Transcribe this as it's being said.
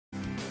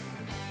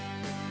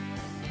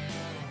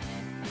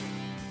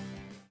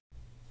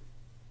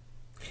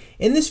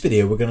In this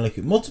video we're going to look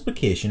at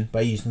multiplication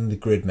by using the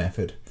grid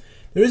method.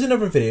 There is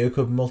another video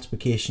called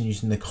multiplication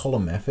using the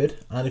column method,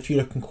 and if you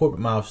look on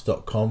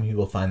Corbettmaths.com you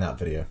will find that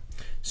video.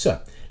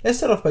 So let's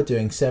start off by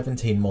doing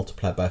 17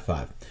 multiplied by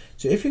 5.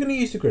 So if you're going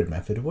to use the grid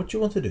method, what you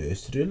want to do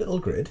is to do a little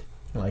grid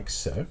like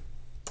so.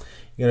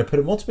 You're going to put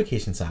a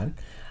multiplication sign,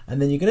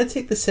 and then you're going to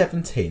take the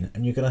 17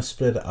 and you're going to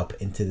split it up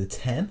into the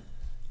 10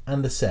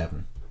 and the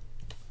 7.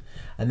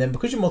 And then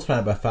because you're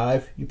multiplying it by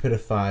 5, you put a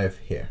 5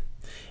 here.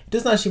 It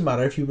doesn't actually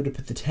matter if you were to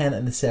put the 10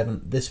 and the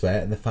 7 this way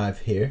and the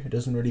 5 here. It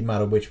doesn't really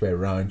matter which way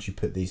around you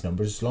put these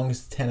numbers, as long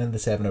as the 10 and the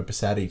 7 are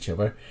beside each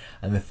other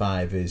and the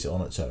 5 is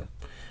on its own.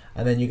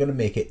 And then you're going to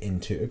make it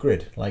into a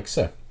grid like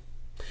so.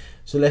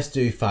 So let's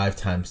do 5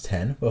 times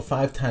 10. Well,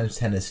 5 times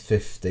 10 is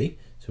 50,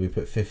 so we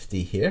put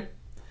 50 here.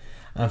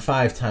 And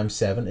 5 times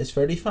 7 is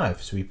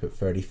 35, so we put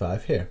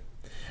 35 here.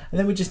 And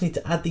then we just need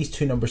to add these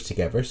two numbers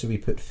together, so we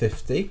put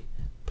 50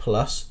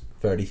 plus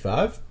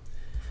 35.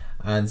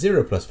 And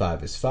 0 plus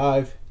 5 is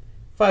 5.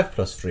 5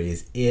 plus 3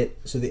 is 8,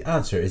 so the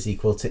answer is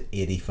equal to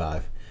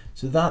 85.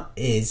 So that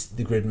is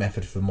the grid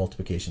method for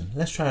multiplication.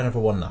 Let's try another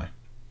one now.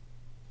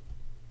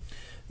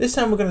 This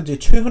time we're going to do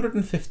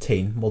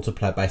 215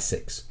 multiplied by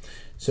 6.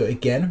 So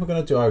again, we're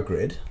going to do our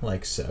grid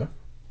like so.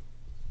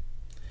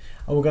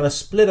 And we're going to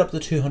split up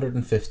the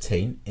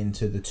 215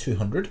 into the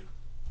 200,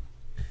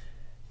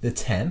 the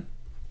 10,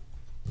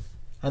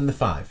 and the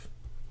 5.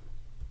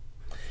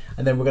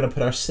 And then we're going to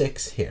put our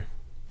 6 here.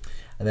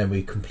 And then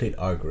we complete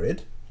our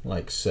grid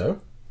like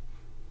so.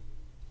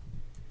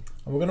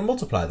 And we're going to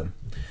multiply them.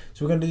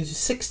 So we're going to do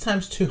 6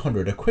 times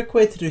 200. A quick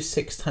way to do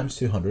 6 times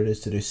 200 is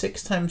to do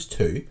 6 times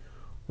 2,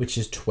 which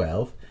is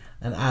 12,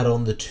 and add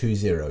on the 2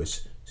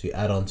 zeros. So you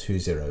add on 2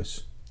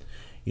 zeros.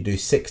 You do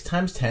 6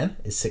 times 10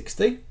 is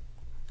 60,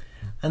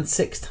 and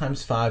 6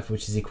 times 5,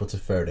 which is equal to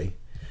 30.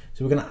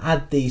 So we're going to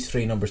add these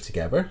three numbers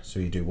together. So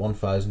you do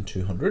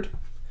 1,200,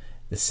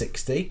 the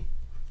 60,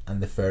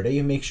 and the 30.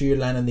 You make sure you're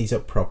lining these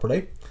up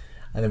properly.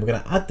 And then we're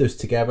going to add those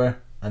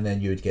together, and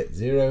then you would get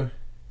 0,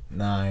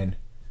 9,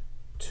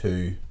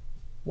 2,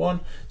 1.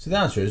 So the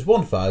answer is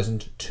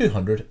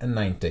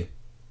 1,290.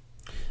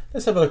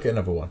 Let's have a look at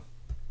another one.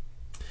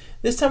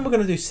 This time we're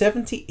going to do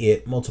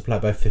 78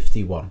 multiplied by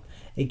 51.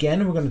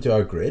 Again, we're going to do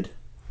our grid.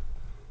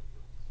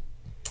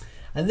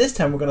 And this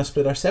time we're going to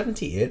split our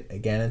 78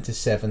 again into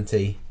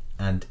 70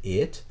 and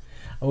 8.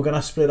 And we're going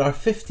to split our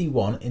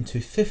 51 into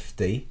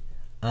 50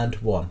 and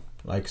 1,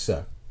 like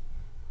so.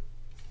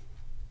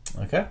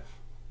 Okay?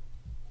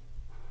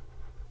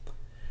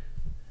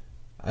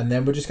 And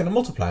then we're just going to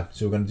multiply.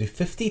 So we're going to do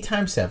 50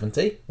 times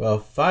 70. Well,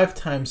 5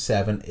 times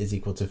 7 is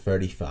equal to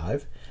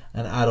 35.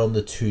 And add on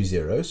the 2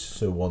 zeros,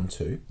 so 1,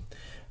 2.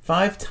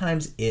 5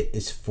 times 8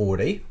 is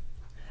 40.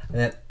 And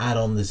then add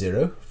on the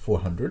 0,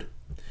 400.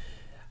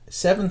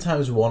 7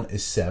 times 1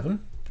 is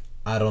 7.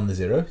 Add on the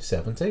 0,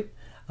 70.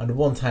 And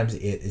 1 times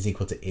 8 is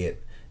equal to 8.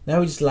 Now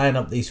we just line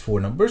up these four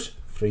numbers.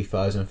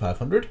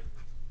 3,500.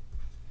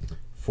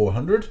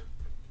 400.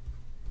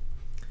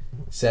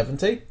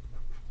 70.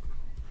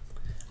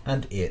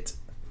 And 8.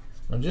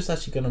 I'm just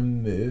actually going to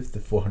move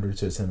the 400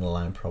 so it's in the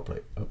line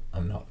properly. Oh,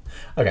 I'm not.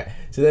 Okay,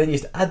 so then you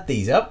just add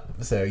these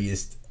up. So you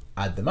just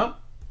add them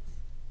up.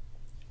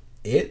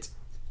 8,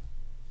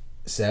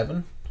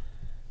 7,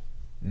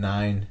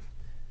 9,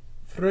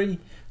 3.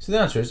 So the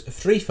answer is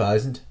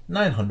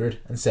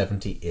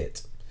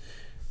 3,978.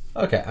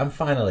 Okay, and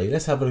finally,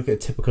 let's have a look at a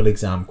typical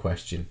exam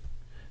question.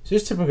 So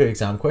this typical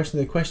exam question,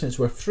 the question is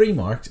worth 3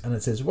 marks, and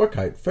it says work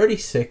out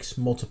 36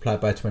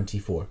 multiplied by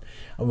 24.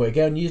 And we're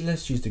again,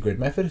 let's use the grid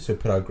method. So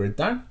put our grid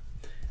down,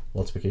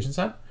 multiplication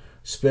sign,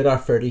 split our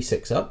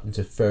 36 up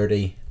into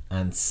 30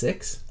 and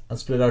 6, and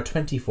split our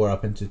 24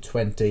 up into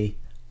 20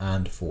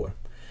 and 4.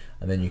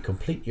 And then you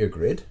complete your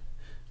grid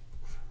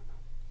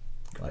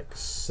like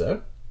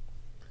so.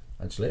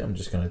 Actually, I'm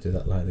just going to do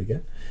that line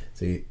again.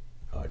 So you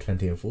are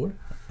 20 and 4,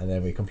 and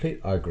then we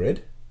complete our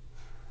grid.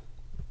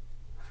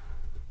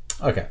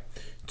 Okay,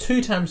 2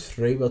 times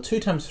 3, well 2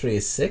 times 3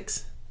 is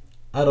 6,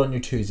 add on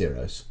your 2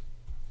 zeros.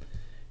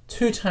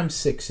 2 times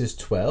 6 is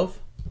 12,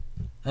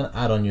 and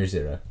add on your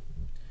 0.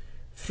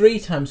 3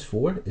 times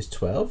 4 is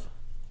 12,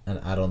 and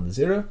add on the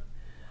 0.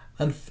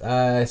 And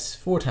 4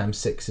 times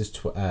 6 is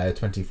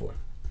 24.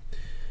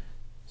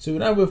 So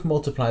now we've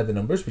multiplied the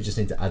numbers, we just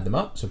need to add them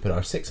up. So put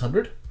our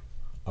 600,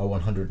 our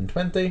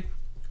 120,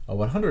 our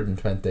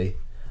 120,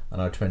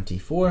 and our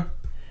 24.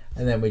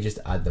 And then we just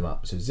add them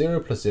up. So 0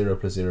 plus 0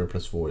 plus 0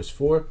 plus 4 is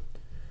 4.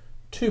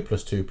 2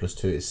 plus 2 plus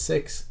 2 is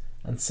 6.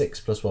 And 6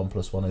 plus 1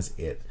 plus 1 is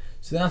 8.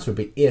 So the answer would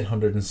be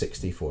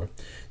 864.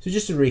 So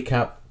just to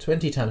recap,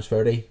 20 times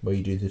 30, where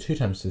you do the 2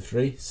 times the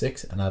 3,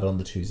 6, and add on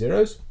the 2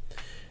 zeros.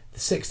 The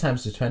 6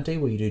 times the 20,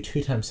 where you do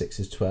 2 times 6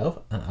 is 12,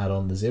 and add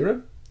on the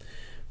 0.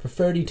 For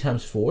 30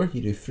 times 4,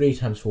 you do 3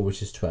 times 4,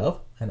 which is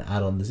 12, and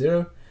add on the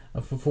 0.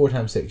 And for 4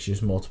 times 6, you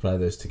just multiply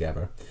those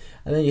together.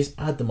 And then you just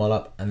add them all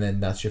up, and then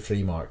that's your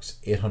 3 marks,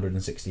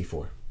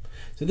 864.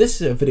 So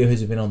this video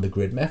has been on the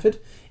grid method.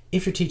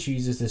 If your teacher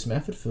uses this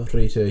method, feel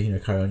free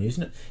to carry on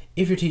using it.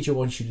 If your teacher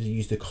wants you to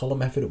use the column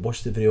method,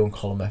 watch the video on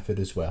column method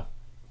as well.